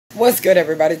What's good,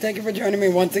 everybody? Thank you for joining me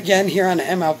once again here on the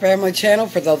ML Family channel.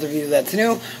 For those of you that's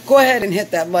new, go ahead and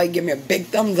hit that like. Give me a big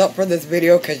thumbs up for this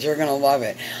video because you're going to love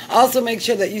it. Also, make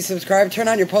sure that you subscribe. Turn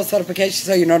on your post notifications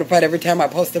so you're notified every time I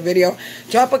post a video.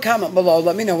 Drop a comment below.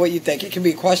 Let me know what you think. It can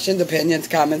be questions, opinions,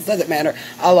 comments. Doesn't matter.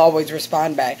 I'll always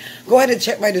respond back. Go ahead and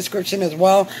check my description as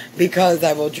well because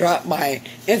I will drop my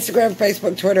Instagram,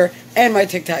 Facebook, Twitter, and my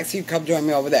TikTok so you can come join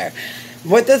me over there.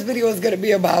 What this video is going to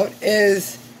be about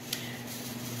is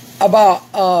about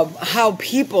how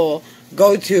people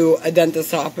go to a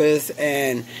dentist's office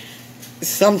and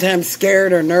sometimes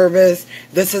scared or nervous.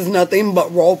 This is nothing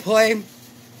but role play,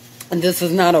 and this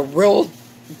is not a real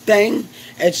thing.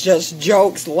 It's just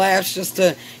jokes, laughs, just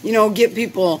to, you know, get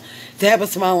people to have a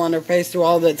smile on their face through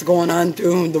all that's going on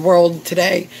through the world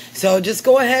today. So just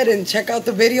go ahead and check out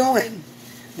the video and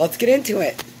let's get into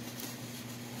it.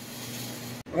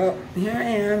 Well, here I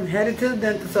am, headed to the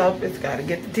dentist's office. Gotta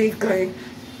get the teeth cleaned.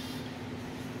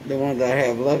 The ones I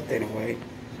have left anyway.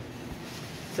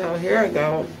 So here I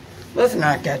go. Let's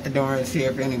knock at the door and see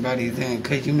if anybody's in,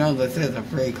 because you know this is a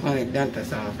free clinic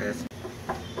dentist office.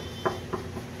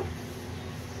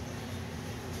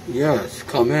 Yes,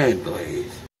 come in,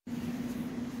 please.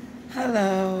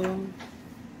 Hello.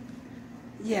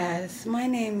 Yes, my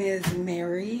name is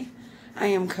Mary. I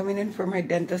am coming in for my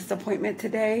dentist appointment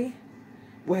today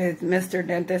with Mr.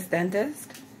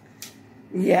 Dentist.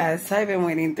 Yes, I've been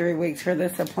waiting 3 weeks for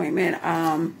this appointment.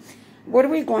 What are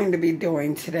we going to be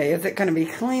doing today? Is it going to be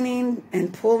cleaning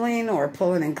and pulling, or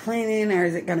pulling and cleaning, or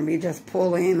is it going to be just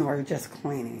pulling or just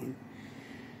cleaning?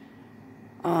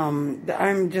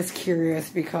 I'm just curious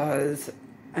because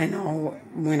I know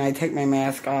when I take my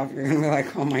mask off, you're going to be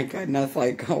like, oh my goodness,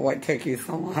 like, oh, what took you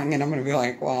so long? And I'm going to be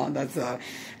like, well, that's a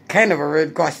kind of a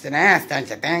rude question to ask, don't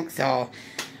you think? So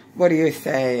what do you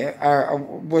say? Or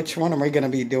which one are we going to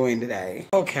be doing today?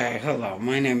 Okay, hello.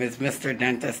 My name is Mr.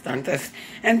 Dentist.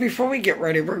 And before we get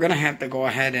ready, we're going to have to go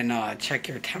ahead and check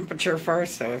your temperature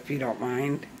first. So if you don't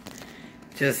mind,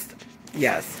 just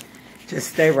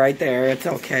stay right there. It's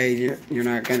okay. You're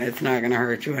not going to, it's not going to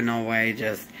hurt you in no way.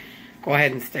 Just go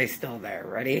ahead and stay still there.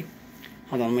 Ready?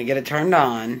 Hold on, let me get it turned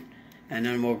on. And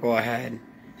then we'll go ahead.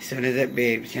 As soon as it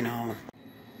beeps, you know.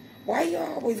 Why you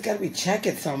always got to be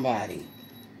checking somebody?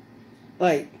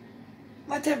 Like,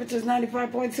 my temperature's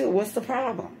 95.2. What's the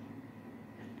problem?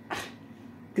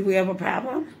 Do we have a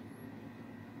problem?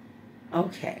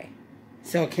 Okay.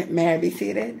 So, may I be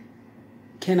seated?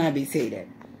 Can I be seated?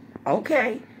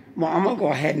 Okay. Well, I'm going to go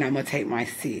ahead and I'm going to take my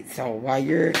seat. So, while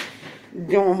you're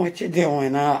doing what you're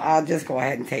doing, I'll just go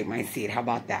ahead and take my seat. How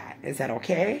about that? Is that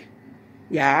okay?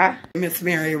 Yeah? Miss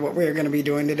Mary, what we're going to be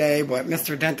doing today, what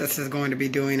Mr. Dentist is going to be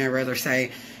doing, I'd rather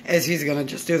say, is he's going to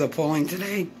just do the pulling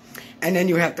today. And then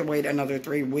you have to wait another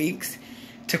 3 weeks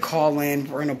to call in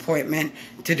for an appointment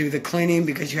to do the cleaning,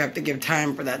 because you have to give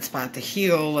time for that spot to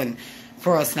heal and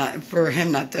for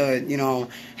him not to, you know,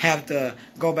 have to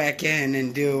go back in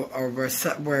and do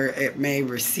where it may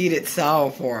recede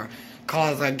itself or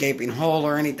cause a gaping hole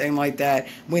or anything like that.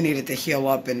 We need it to heal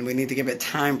up, and we need to give it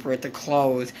time for it to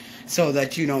close so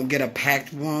that you don't get a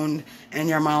packed wound in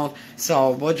your mouth.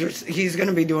 So he's going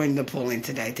to be doing the pulling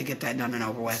today to get that done and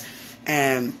over with.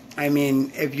 And, I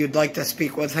mean, if you'd like to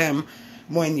speak with him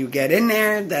when you get in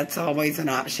there, that's always an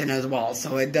option as well.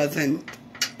 So it doesn't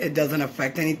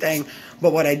affect anything.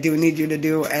 But what I do need you to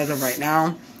do as of right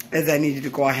now is I need you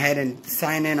to go ahead and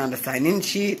sign in on the sign-in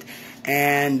sheet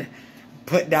and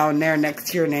put down there next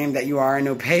to your name that you are a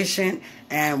new patient.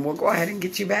 And we'll go ahead and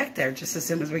get you back there just as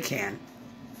soon as we can.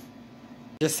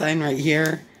 Just sign right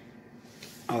here.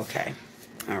 Okay.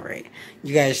 All right.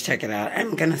 You guys check it out.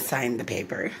 I'm going to sign the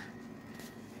paper.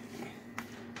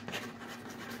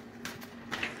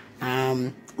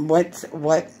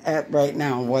 Right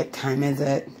now, what time is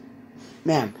it?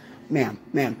 Ma'am,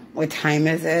 what time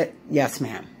is it? Yes,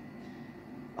 ma'am.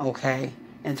 Okay,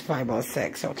 it's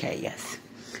 5:06. Okay, yes.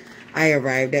 I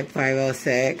arrived at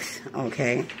 5:06.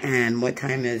 Okay, and what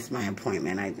time is my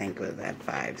appointment? I think it was at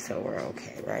 5, so we're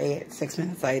okay, right? 6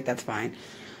 minutes late, that's fine.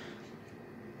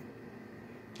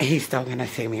 He's still gonna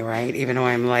see me, right? Even though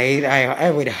I'm late, I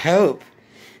would hope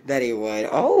that he would.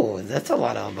 Oh, that's a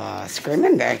lot of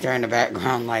screaming back there in the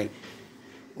background. Like,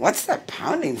 what's that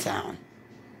pounding sound?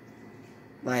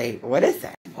 Like, what is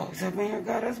that? Folks up here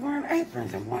got us wearing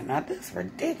aprons and whatnot. This is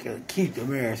ridiculous. Keep the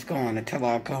mask going until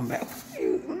I come back.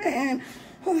 Man,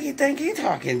 who you think you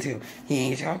talking to? He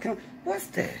ain't talking. What's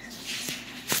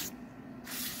this?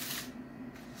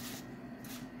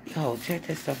 Yo, check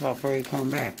this stuff out before you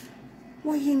come back.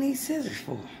 What you need scissors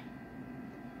for?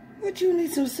 What you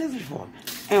need some scissors for?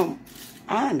 And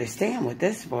I understand what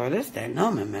this is for. This is that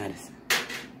numbing medicine.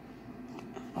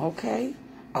 Okay.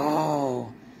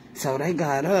 Oh, so they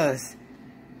got us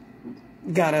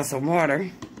some water.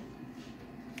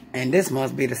 And this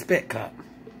must be the spit cup.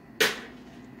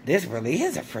 This really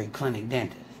is a free clinic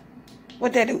dentist.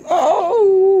 What they do? Oh,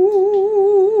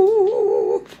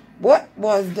 what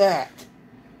was that?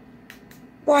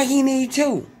 Why he need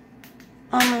two?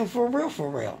 I mean, for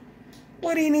real.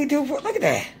 What do you need two for? Look at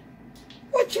that.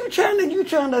 What you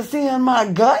trying to see in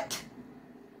my gut?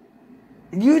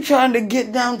 You trying to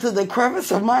get down to the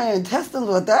crevice of my intestines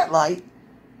with that light?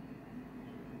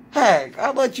 Heck,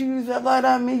 I'll let you use that light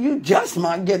on me. You just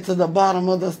might get to the bottom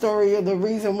of the story of the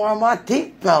reason why my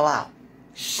teeth fell out.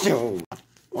 Shoot.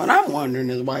 What I'm wondering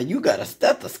is why you got a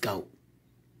stethoscope.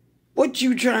 What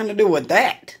you trying to do with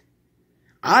that?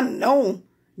 I know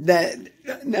that...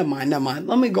 Never mind.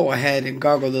 Let me go ahead and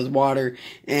gargle this water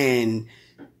and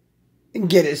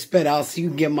get it spit out so you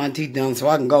can get my teeth done so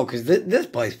I can go. Because this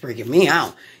place freaking me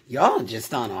out. Y'all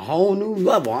just on a whole new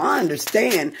level. I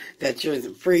understand that you're a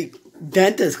free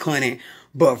dentist clinic,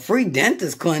 but free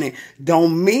dentist clinic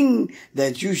don't mean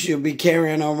that you should be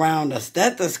carrying around a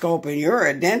stethoscope and you're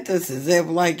a dentist as if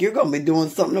like you're going to be doing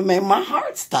something to make my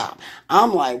heart stop.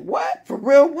 I'm like, what? For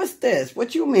real? What's this?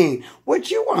 What you mean?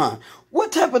 What you want?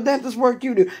 What type of dentist work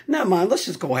you do? Never mind. Let's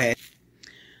just go ahead.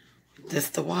 This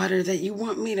the water that you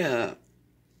want me to...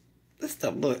 This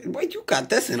stuff, look. Wait, you got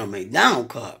this in a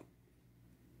McDonald's cup.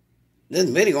 This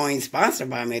video ain't sponsored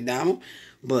by McDonald's,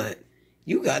 but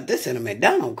you got this in a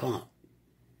McDonald's cup.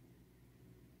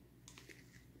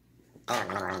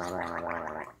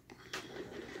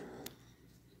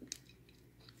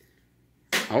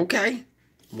 Okay.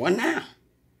 What now?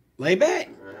 Lay back.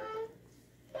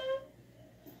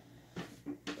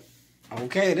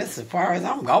 Okay, this is as far as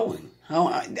I'm going.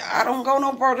 I don't go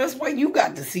no further this way. You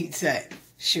got the seat set.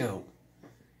 Sure.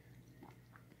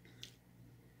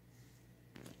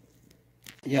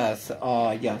 Yes,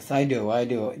 yes, I do.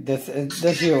 This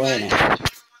you, ain't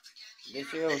it?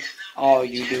 This you? Oh,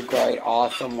 you do great.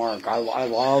 Awesome work. I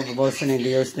love listening to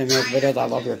your stimulus videos. I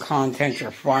love your content. You're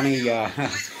funny.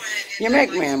 You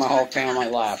make me and my whole family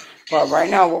laugh. But right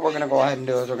now, what we're going to go ahead and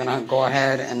do is we're going to go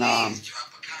ahead and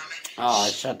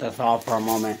shut this off for a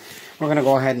moment. We're going to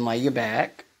go ahead and lay you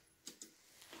back.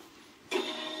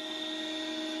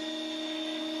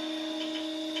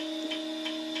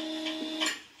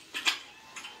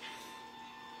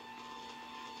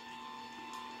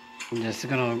 I'm just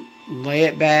going to lay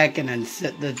it back and then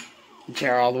sit the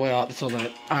chair all the way up so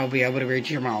that I'll be able to reach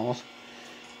your mouth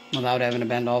without having to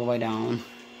bend all the way down.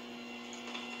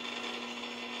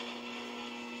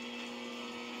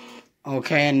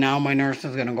 Okay, and now my nurse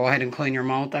is going to go ahead and clean your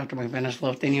mouth after we finish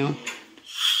lifting you.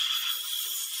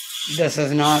 This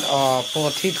is not full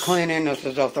teeth cleaning. This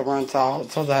is just to rinse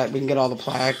out so that we can get all the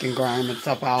plaque and grime and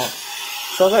stuff out.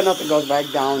 So that nothing goes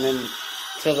back down into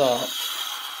the...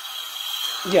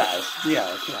 Yes.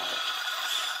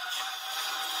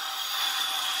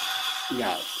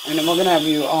 And then we're going to have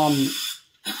you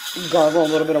gargle a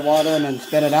little bit of water and then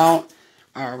spit it out.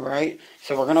 Alright.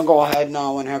 So we're going to go ahead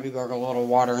now and have you gargle a little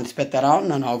water and spit that out,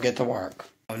 and then I'll get to work.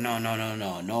 Oh, no.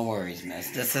 No worries, miss.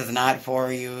 This is not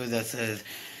for you. This is...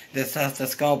 The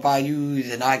stethoscope I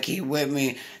use and I keep with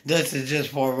me, this is just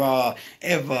for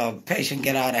if a patient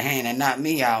get out of hand and knock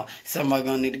me out, somebody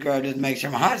gonna need to grab this to make sure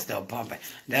my heart's still pumping.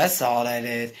 That's all that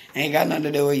is. Ain't got nothing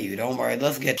to do with you. Don't worry.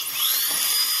 Let's get...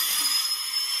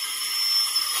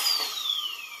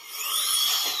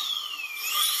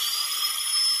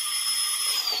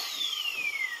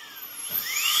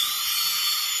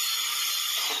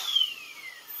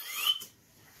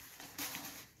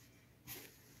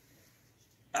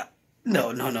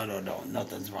 No.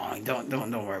 Nothing's wrong. Don't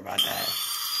worry about that.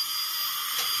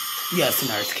 Yes,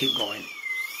 nurse, keep going.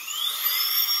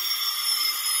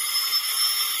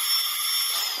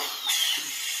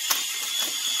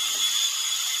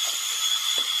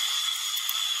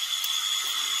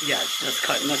 Yes, just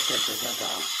cutting the stitches, that's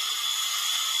all.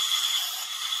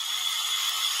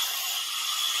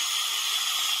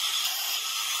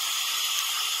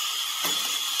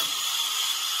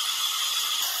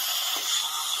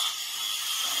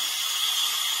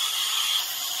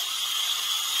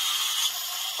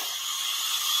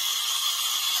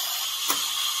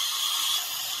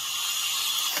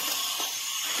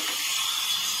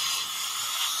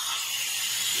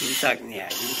 Keep sucking, yeah,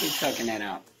 you can keep sucking that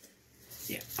out.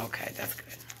 Yeah, okay, that's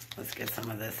good. Let's get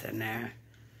some of this in there.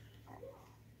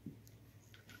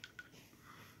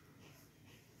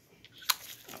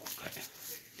 Okay.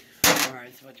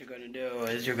 Alright, so what you're going to do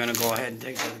is you're going to go ahead and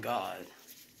take this gauze.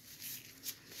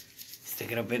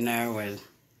 Stick it up in there with...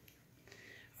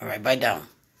 Alright, bite down.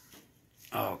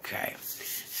 Okay.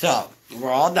 So,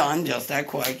 we're all done just that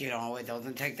quick. You know, it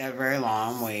doesn't take that very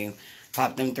long. We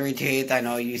popped them 3 teeth. I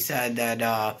know you said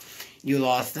that you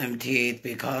lost them teeth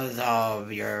because of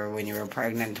when you were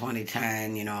pregnant in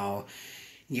 2010, you know,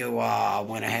 you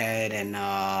went ahead and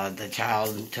the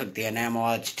child took the enamel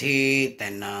out your teeth,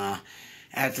 and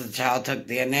after the child took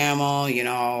the enamel, you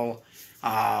know,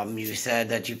 you said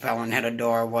that you fell and hit a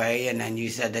doorway, and then you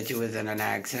said that you was in an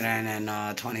accident in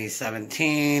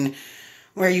 2017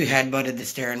 where you headbutted the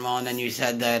steering wheel, and then you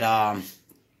said that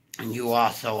you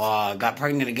also got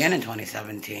pregnant again in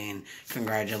 2017.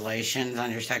 Congratulations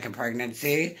on your second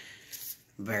pregnancy.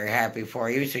 Very happy for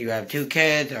you. So you have 2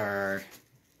 kids, or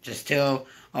just 2?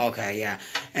 Okay, yeah.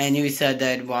 And you said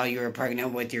that while you were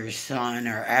pregnant with your son,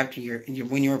 or after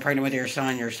when you were pregnant with your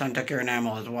son took your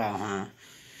enamel as well, huh?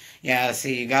 Yeah,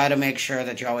 see, you got to make sure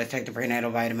that you always take the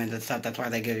prenatal vitamins and stuff. That's why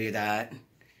they give you that.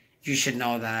 You should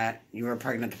know that. You were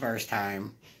pregnant the first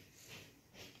time.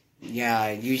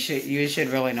 Yeah, you should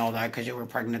really know that because you were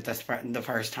pregnant the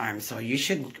first time. So you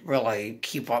should really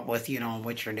keep up with, you know,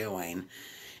 what you're doing.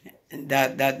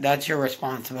 That's your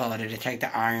responsibility, to take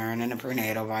the iron and the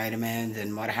prenatal vitamins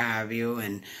and what have you,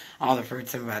 and all the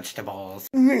fruits and vegetables.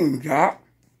 What do you mean, Doc?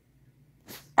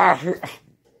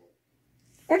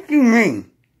 What do you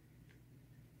mean?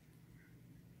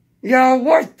 Yeah, I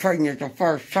was pregnant the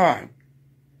first time.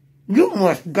 You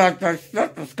must got that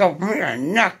stethoscope from me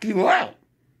and knock you out.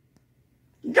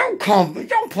 Don't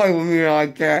play with me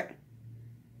like that.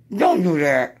 Don't do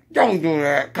that. Don't do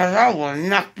that, because I will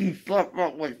knock you slap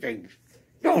up with things.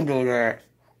 Don't do that.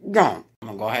 Don't. I'm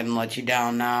going to go ahead and let you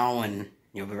down now, and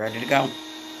you'll be ready to go.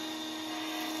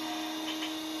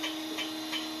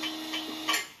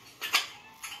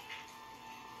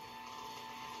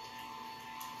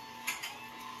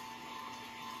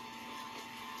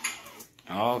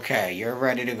 Okay, you're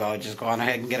ready to go. Just go on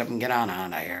ahead and get up and get on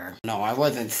out of here. No, I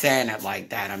wasn't saying it like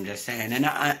that. I'm just saying. And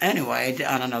anyway,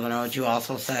 on another note, you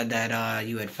also said that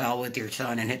you had fell with your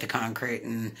son and hit the concrete,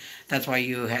 and that's why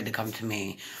you had to come to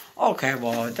me. Okay,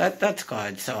 well, that's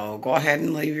good. So go ahead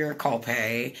and leave your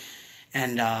copay.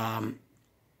 And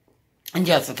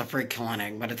yes, it's a free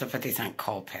clinic, but it's a 50-cent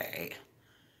copay.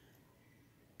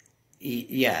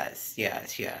 Yes.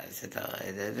 It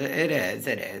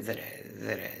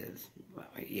is.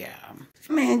 Yeah.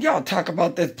 Man, y'all talk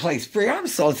about this place free. I'm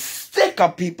so sick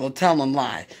of people telling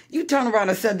lies. You turn around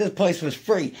and said this place was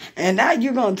free, and now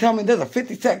you're going to tell me there's a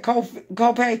 50-cent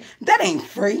copay? That ain't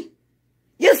free.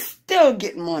 You're still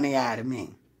getting money out of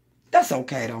me. That's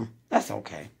okay, though. That's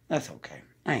okay.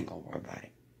 I ain't going to worry about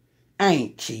it. I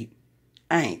ain't cheap.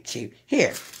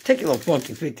 Here, take your little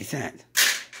funky 50 cents.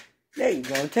 There you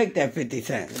go. Take that 50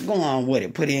 cents. Go on with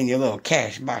it. Put it in your little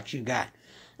cash box you got.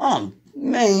 Oh,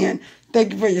 man.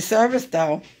 Thank you for your service,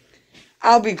 though.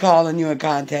 I'll be calling you and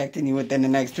contacting you within the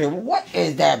next 3 weeks. What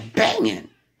is that banging?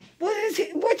 What is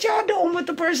it? What y'all doing with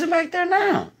the person back there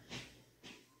now?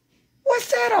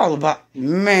 What's that all about?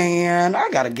 Man, I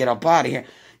got to get up out of here.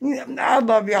 I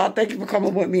love y'all. Thank you for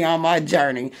coming with me on my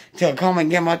journey to come and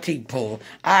get my teeth pulled.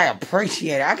 I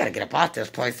appreciate it. I got to get up out this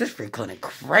place. This free clinic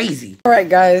crazy. All right,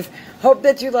 guys. Hope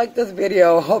that you like this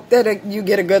video. Hope that you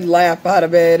get a good laugh out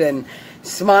of it and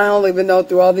smile, even though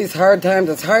through all these hard times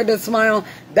it's hard to smile.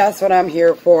 That's what I'm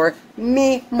here for.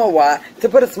 Me, Mawa, to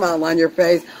put a smile on your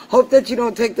face. Hope that you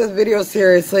don't take this video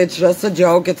seriously. It's just a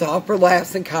joke. It's all for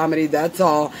laughs and comedy. That's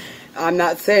all. I'm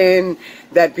not saying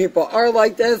that people are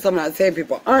like this. I'm not saying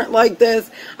people aren't like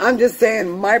this. I'm just saying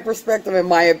my perspective and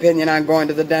my opinion on going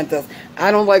to the dentist.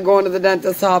 I don't like going to the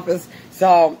dentist's office,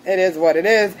 so it is what it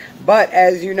is. But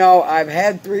as you know, I've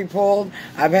had 3 pulled.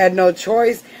 I've had no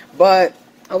choice, but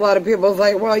a lot of people's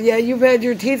like, well, yeah, you've had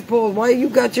your teeth pulled. Why you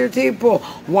got your teeth pulled?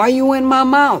 Why you in my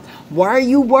mouth? Why are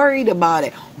you worried about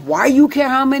it? Why you care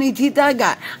how many teeth I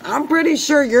got? I'm pretty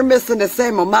sure you're missing the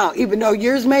same amount. Even though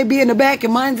yours may be in the back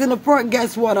and mine's in the front,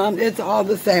 guess what? It's all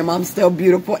the same. I'm still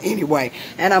beautiful anyway.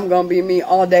 And I'm going to be me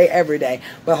all day, every day.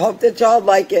 But hope that y'all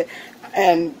like it.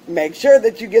 And make sure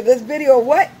that you give this video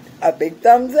a big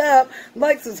thumbs up.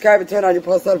 Like, subscribe, and turn on your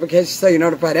post notifications so you're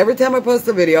notified every time I post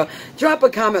a video. Drop a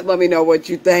comment. Let me know what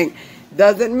you think.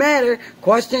 Doesn't matter.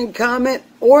 Question, comment,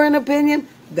 or an opinion.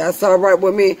 That's all right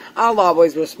with me. I'll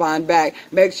always respond back.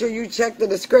 Make sure you check the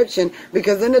description,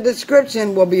 because in the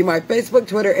description will be my Facebook,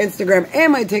 Twitter, Instagram,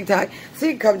 and my TikTok. So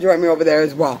you can come join me over there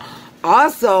as well.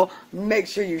 Also, make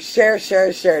sure you share.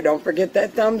 Don't forget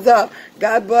that thumbs up.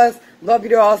 God bless. Love you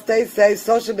to all. Stay safe.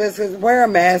 Social distance. Wear a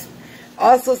mask.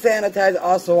 Also sanitize.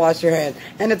 Also wash your hands.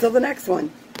 And until the next one.